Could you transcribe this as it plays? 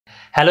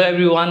Hello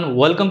everyone,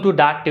 welcome to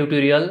Dart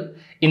tutorial.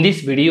 In this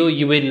video,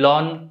 you will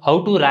learn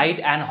how to write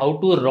and how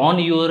to run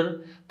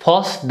your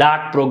first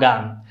Dart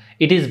program.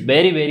 It is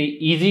very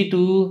easy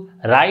to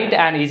write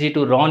and easy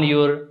to run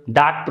your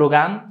Dart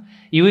program.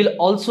 You will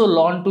also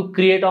learn to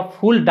create a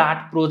full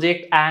Dart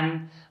project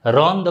and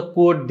run the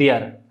code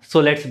there. So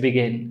let's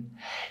begin.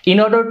 In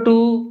order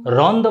to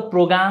run the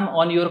program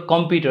on your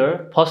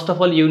computer, first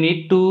of all you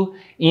need to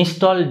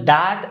install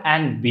Dart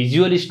and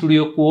Visual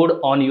Studio Code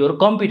on your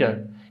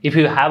computer. If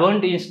you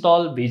haven't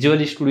installed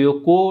Visual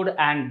Studio Code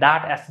and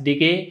Dart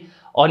SDK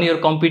on your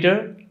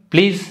computer,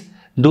 please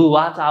do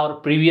watch our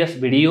previous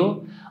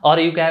video, or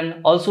you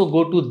can also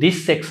go to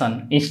this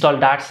section, install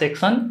Dart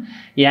section,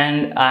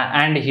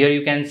 and here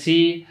you can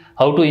see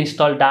how to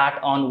install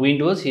Dart on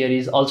Windows. Here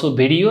is also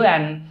video,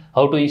 and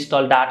how to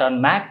install Dart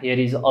on Mac. Here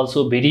is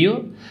also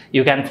video.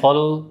 You can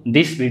follow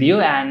this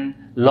video and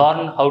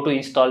learn how to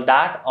install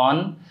Dart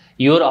on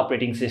your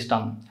operating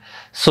system.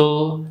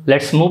 So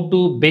let's move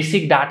to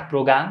basic Dart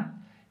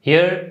program.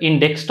 Here in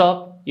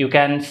desktop you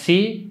can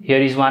see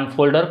here is one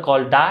folder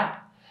called Dart.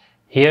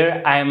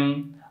 Here I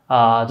am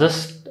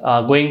just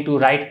going to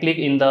right click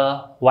in the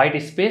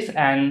white space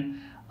and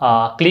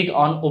click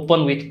on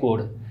open with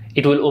code.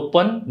 It will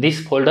open this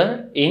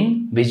folder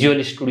in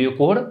Visual Studio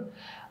Code.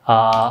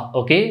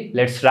 Okay,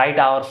 let's write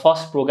our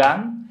first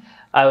program.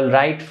 I will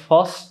write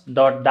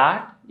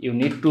first.dart. You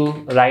need to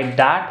write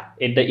Dart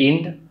at the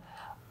end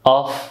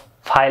of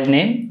file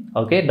name.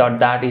 Okay,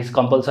 .dart is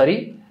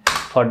compulsory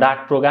for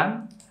Dart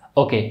program.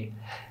 Okay,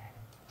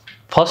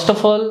 first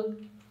of all,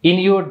 in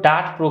your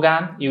Dart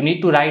program you need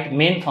to write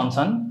main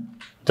function.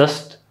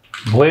 Just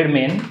void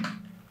main.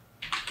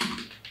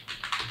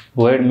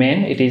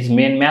 It is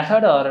main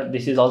method, or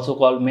this is also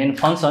called main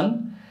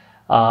function.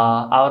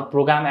 Our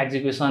program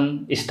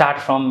execution start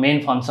from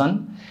main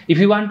function. If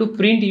you want to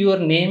print your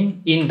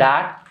name in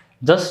Dart,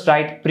 just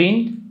write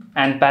print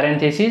and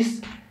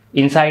parenthesis.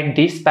 Inside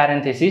this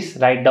parenthesis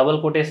write double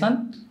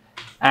quotation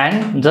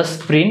and just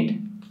print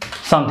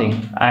something.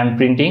 I am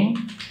printing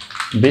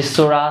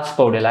Biswaraj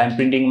Paudel. I am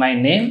printing my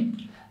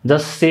name.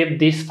 Just save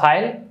this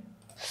file,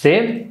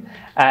 save,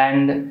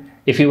 and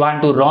if you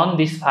want to run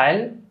this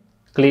file,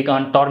 click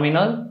on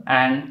terminal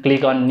and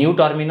click on new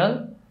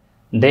terminal,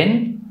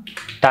 then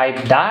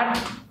type Dart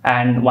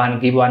and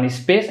give one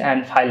space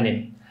and file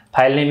name.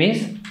 File name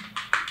is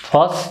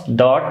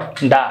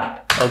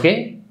first.dart.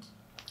 Okay,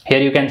 here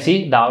you can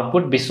see the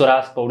output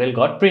Biswaraj Paudel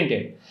got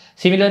printed.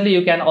 Similarly,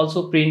 you can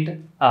also print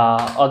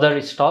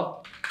other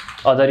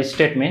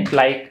statement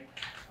like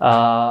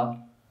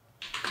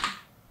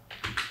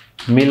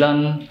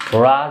Milan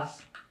Raj.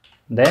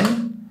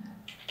 Then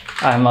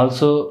I am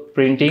also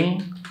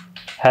printing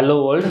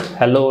hello world.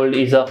 Hello world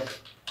is a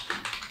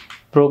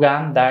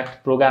program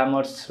that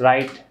programmers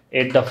write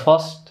at the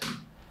first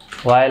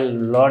while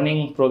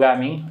learning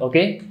programming.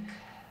 Okay.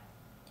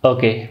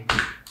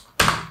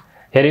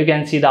 Here you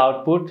can see the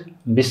output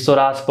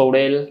Biswaraj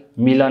Paudel,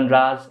 Milan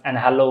Raj and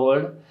hello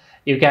world.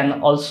 You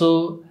can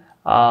also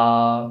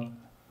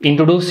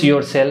introduce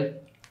yourself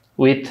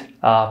with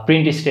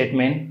print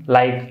statement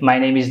like my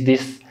name is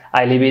this,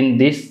 I live in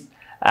this,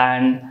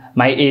 and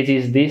my age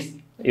is this.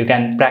 You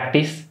can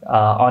practice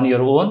on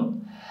your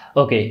own.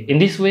 Okay, in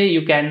this way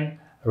you can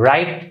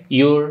write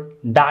your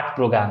Dart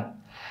program.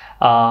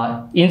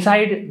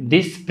 Inside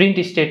this print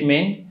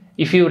statement,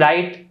 if you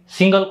write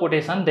single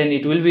quotation, then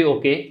it will be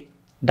okay.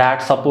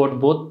 Dart support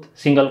both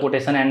single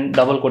quotation and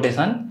double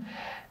quotation.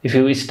 If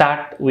you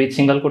start with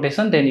single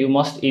quotation, then you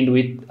must end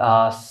with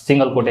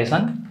single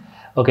quotation.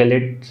 Okay,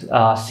 let's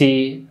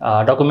see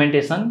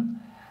documentation.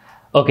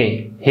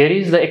 Okay, here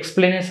is the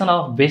explanation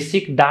of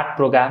basic Dart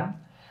program.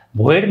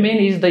 Void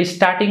main is the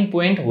starting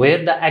point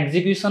where the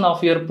execution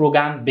of your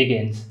program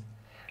begins.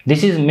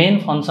 This is main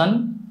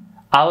function.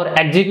 Our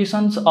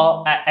execution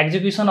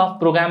of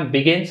program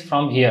begins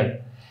from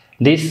here.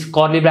 This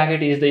curly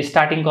bracket is the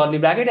starting curly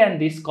bracket and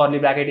this curly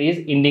bracket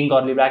is ending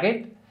curly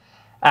bracket,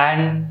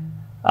 and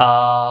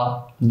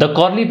the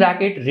curly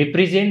bracket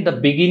represent the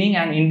beginning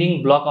and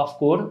ending block of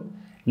code.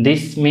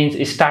 This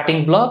means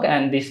starting block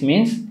and this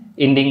means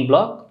ending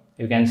block.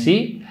 You can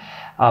see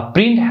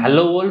print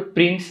hello world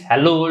prints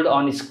hello world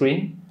on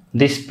screen.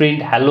 This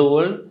print hello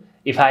world.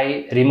 If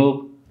I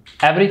remove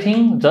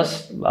everything,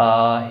 just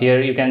here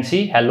you can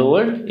see hello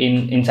world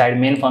inside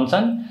main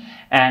function,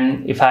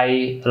 and if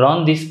I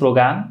run this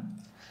program,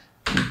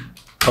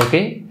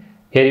 okay,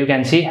 here you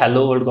can see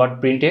hello world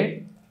got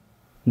printed.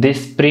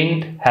 This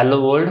print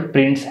hello world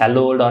prints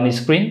hello world on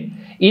screen.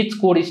 Each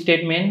code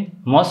statement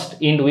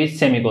must end with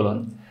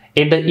semicolon.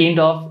 At the end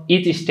of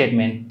each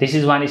statement, this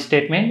is one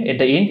statement, at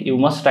the end you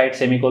must write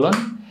semicolon.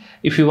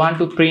 If you want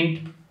to print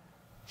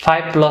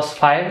 5 plus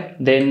 5,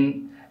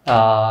 then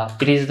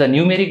it is the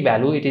numeric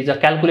value, it is a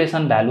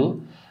calculation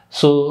value.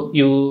 So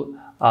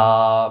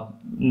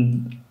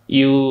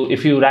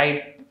if you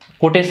write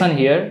quotation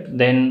here,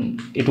 then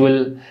it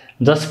will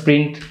just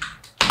print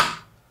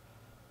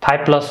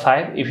 5 plus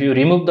 5. If you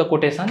remove the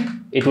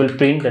quotation, it will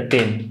print the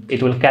 10.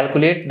 It will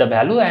calculate the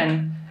value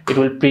and it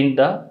will print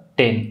the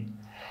 10.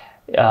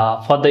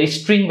 For the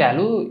string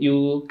value,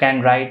 you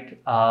can write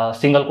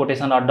single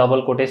quotation or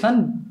double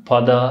quotation.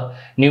 For the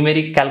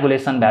numeric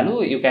calculation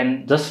value, you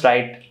can just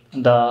write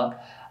the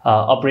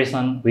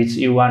operation which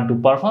you want to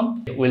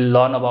perform. We'll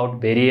learn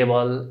about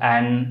variable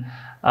and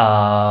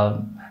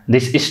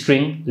this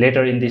string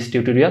later in this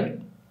tutorial.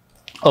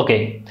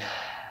 Okay,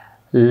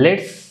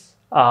 let's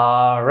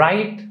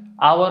write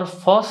our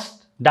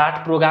first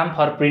Dart program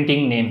for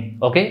printing name.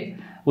 Okay,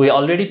 we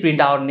already print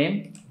our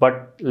name,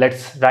 but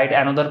let's write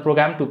another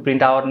program to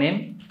print our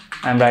name.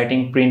 I'm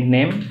writing print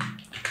name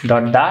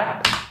dot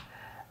Dart,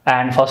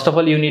 and first of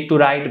all you need to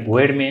write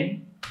void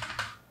main.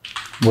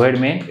 Void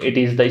main, it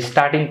is the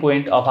starting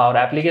point of our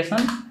application,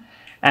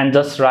 and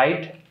just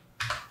write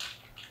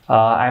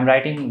I'm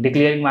writing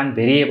declaring one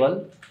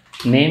variable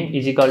name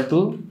is equal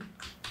to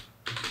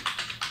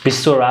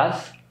Vishwaraj,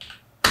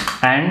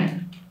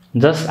 and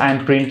just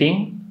I'm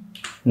printing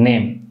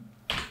name.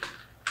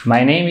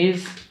 My name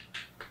is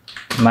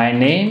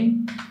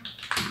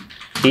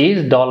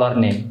dollar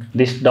name.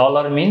 This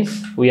dollar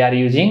means we are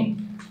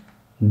using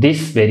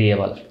this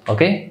variable.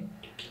 Okay,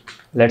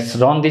 let's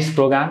run this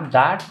program.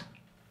 Dart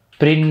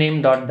print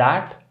name dot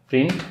Dart,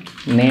 print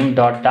name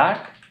dot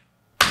Dart.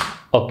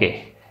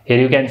 Okay, here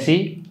you can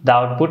see the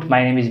output.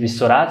 My name is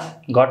Vishwaraj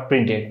got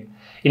printed.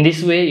 In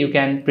this way you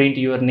can print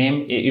your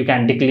name. You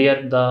can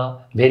declare the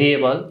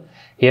variable.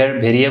 Here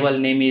variable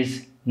name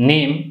is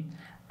name,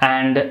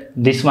 and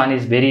this one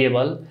is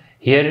variable.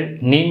 Here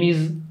name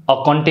is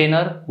a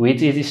container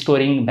which is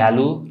storing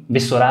value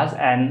Vishwaraj,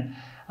 and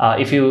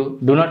if you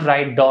do not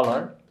write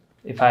dollar,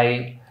 if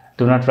I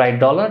do not write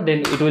dollar,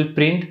 then it will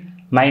print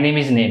my name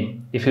is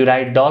name. If you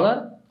write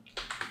dollar,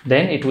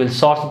 then it will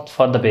sort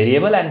for the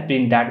variable and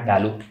print that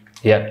value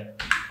here.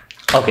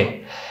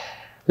 Okay,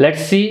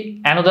 let's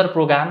see another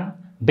program,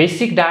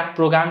 basic Dart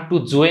program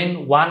to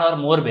join one or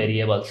more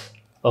variables.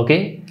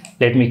 Okay,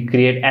 let me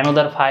create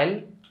another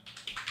file,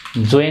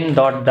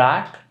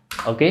 join.dart.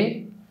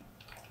 Okay,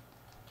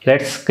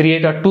 let's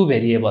create a two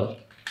variable,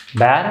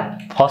 var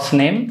first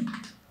name.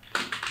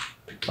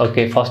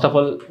 Okay, first of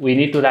all we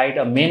need to write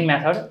a main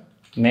method.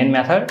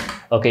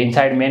 Okay,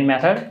 inside main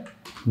method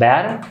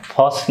var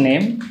first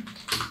name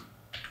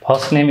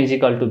is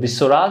equal to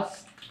Vishwaraj,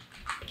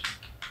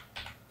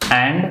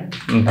 and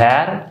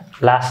var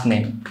last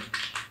name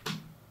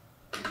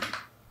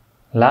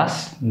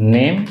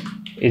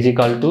is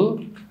equal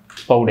to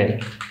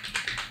Paudel.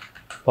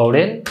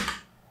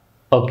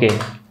 Okay,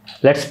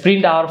 let's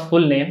print our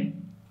full name.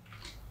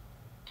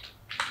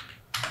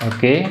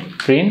 Okay,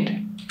 print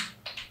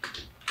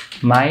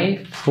my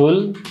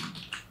full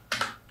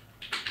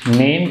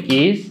name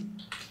is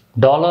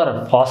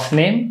dollar first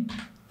name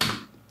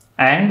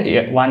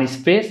and one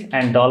space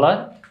and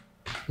dollar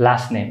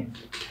last name.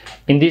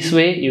 In this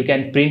way you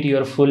can print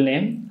your full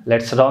name.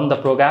 Let's run the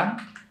program.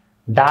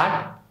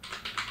 Dart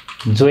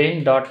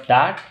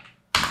join.dart.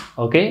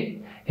 Okay,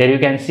 here you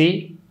can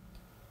see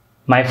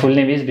my full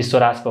name is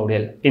Vishwaraj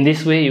Paudel. In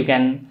this way you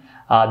can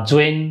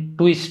join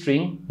two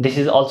string. This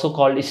is also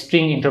called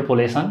string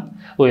interpolation.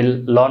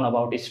 We'll learn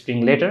about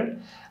string later.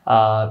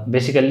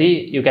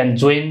 Basically you can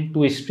join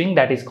two string,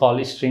 that is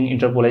called string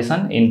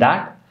interpolation in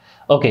Dart.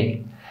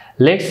 Okay,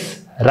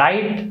 let's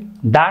write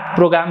Dart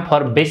program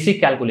for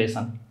basic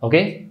calculation.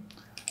 Okay,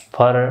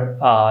 for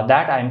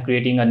that I am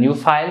creating a new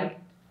file,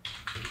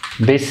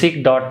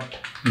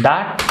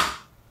 basic.dart,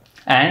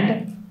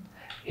 and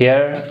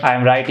here I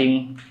am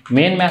writing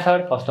main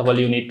method. First of all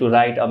you need to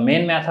write a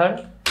main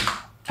method,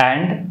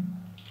 and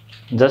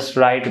just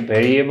write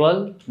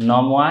variable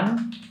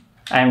num1.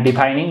 I am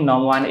defining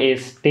num1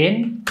 is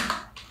 10,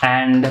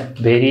 and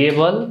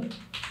variable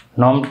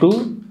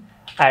num2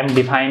 I am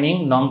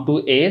defining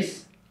num2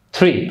 is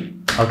 3.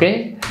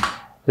 Okay,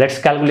 let's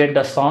calculate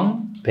the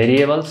sum.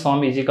 Variable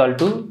sum is equal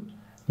to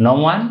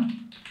num1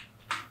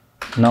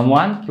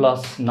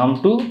 plus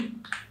num2.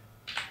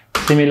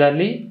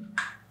 Similarly,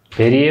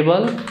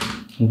 variable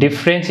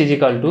difference is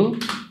equal to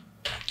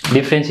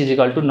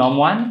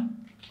num1.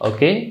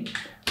 Okay,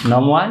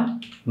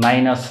 num1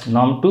 minus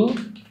num2.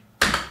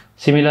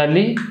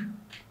 Similarly,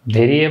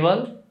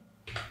 variable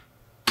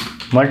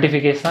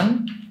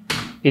multiplication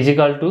is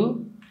equal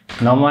to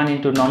num1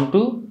 into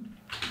num2.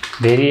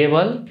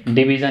 Variable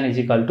division is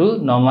equal to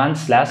num1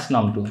 slash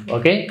num2.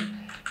 Okay.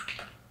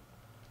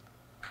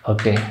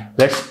 Okay,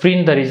 let's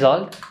print the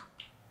result.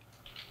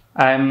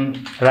 I am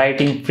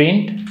writing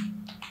print.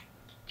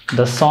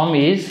 The sum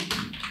is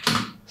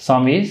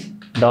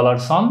dollar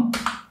sum,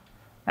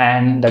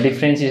 and the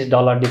difference is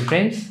dollar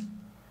difference.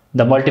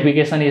 The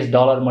multiplication is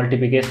dollar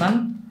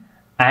multiplication,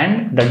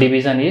 and the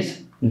division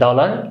is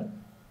dollar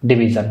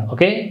division.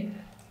 Okay,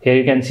 here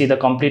you can see the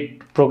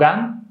complete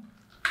program.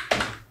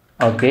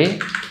 Okay,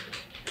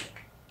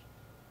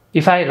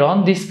 if I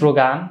run this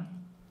program,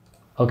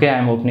 okay, I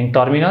am opening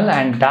terminal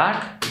and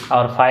Dart.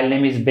 Our file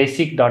name is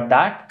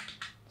basic.dart.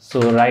 So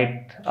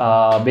write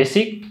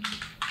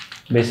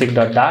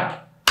basic.dart.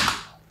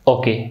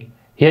 Okay,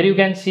 here you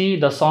can see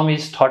the sum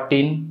is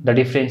 13, the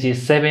difference is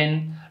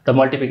 7, the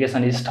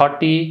multiplication is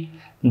 30,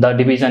 the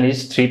division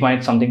is 3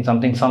 point something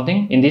something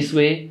something. In this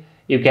way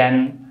you can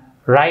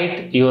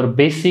write your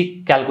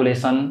basic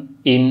calculation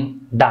in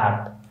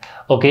Dart.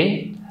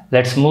 Okay,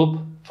 let's move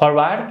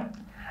forward.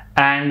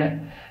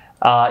 And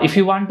if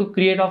you want to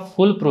create a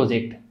full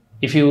project,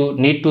 if you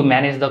need to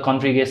manage the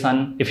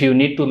configuration, if you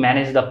need to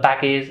manage the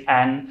package,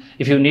 and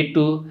if you need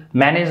to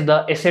manage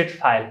the asset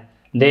file,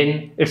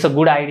 then it's a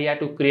good idea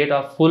to create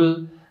a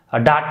full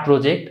Dart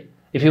project.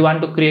 If you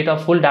want to create a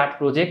full Dart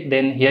project,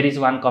 then here is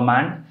one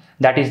command,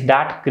 that is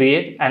Dart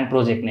create and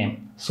project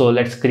name. So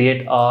let's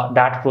create a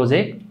Dart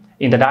project.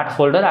 In the Dart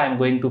folder, I am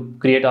going to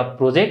create a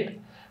project.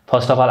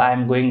 First of all, I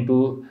am going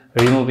to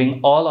removing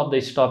all of the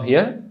stuff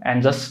here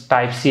and just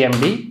type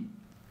cmd.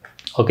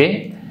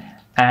 Okay,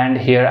 and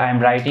here I am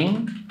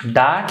writing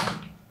Dart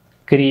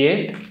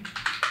create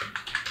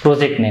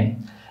project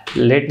name.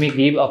 Let me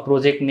give a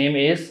project name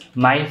is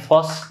my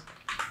first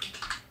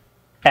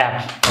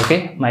app.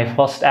 Okay, my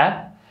first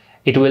app.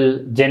 It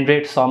will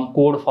generate some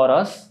code for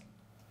us.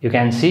 You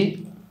can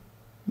see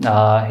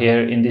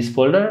here in this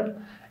folder,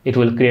 it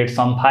will create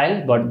some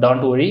file, but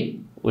don't worry,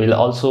 we'll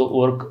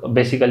also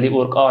basically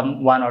work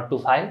on 1 or 2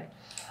 files.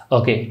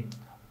 Okay,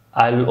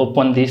 I will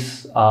open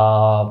this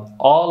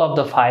all of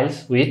the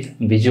files with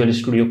Visual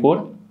Studio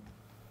Code.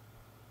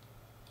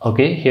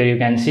 Okay, here you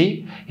can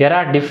see here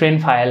are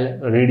different files,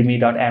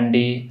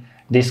 readme.md.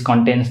 This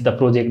contains the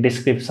project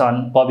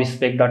description,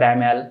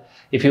 pubspec.ml.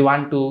 If you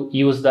want to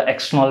use the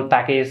external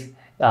package,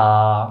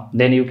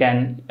 then you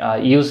can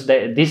use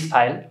this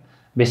file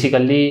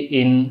basically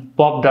in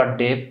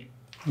pub.dev.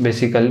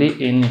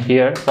 Basically in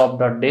here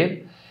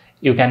pub.dev,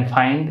 you can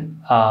find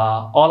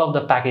all of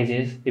the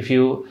packages. If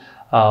you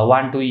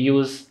want to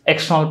use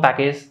external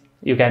package,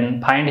 you can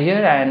find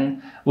here,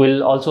 and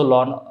we'll also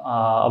learn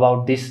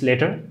about this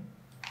later.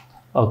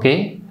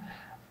 Okay,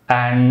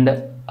 and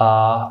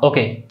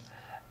okay,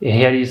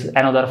 here is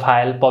another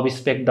file,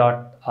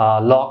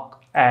 pubspec.log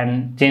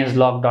and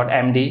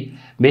changelog.md.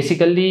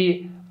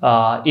 Basically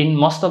in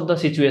most of the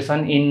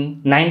situation,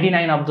 in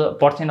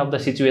 99% of the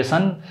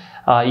situation,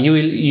 you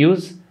will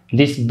use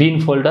this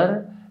bin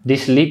folder,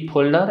 this lib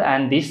folder,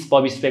 and this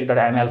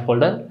pubspec.ml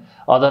folder.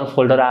 Other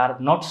folder are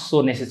not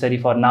so necessary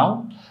for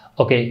now.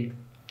 Okay,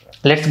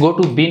 let's go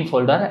to bin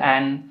folder,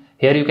 and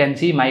here you can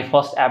see my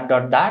first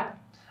app.dart.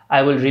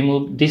 I will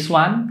remove this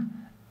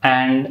one,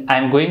 and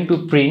I'm going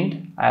to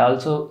print. I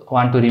also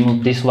want to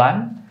remove this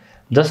one.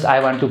 Just I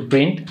want to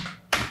print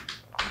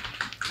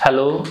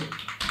hello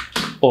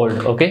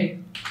world. Okay,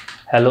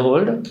 hello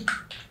world.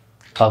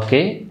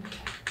 Okay,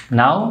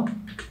 now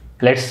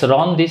let's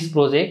run this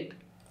project.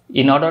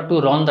 In order to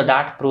run the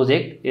Dart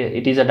project,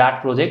 it is a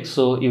Dart project,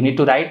 so you need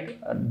to write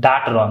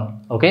Dart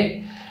run.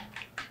 Okay,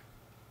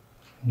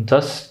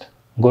 just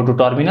go to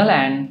terminal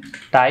and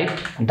type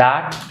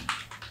Dart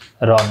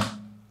run.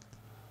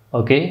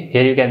 Okay,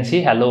 here you can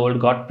see hello world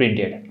got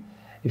printed.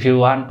 If you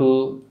want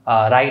to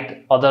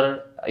write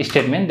other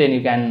statement, then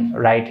you can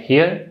write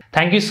here.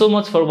 Thank you so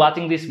much for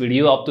watching this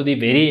video up to the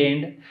very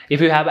end.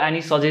 If you have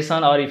any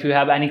suggestion or if you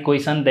have any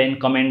question, then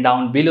comment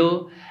down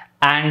below,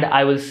 and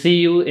I will see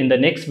you in the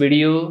next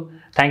video.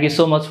 Thank you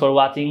so much for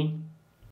watching.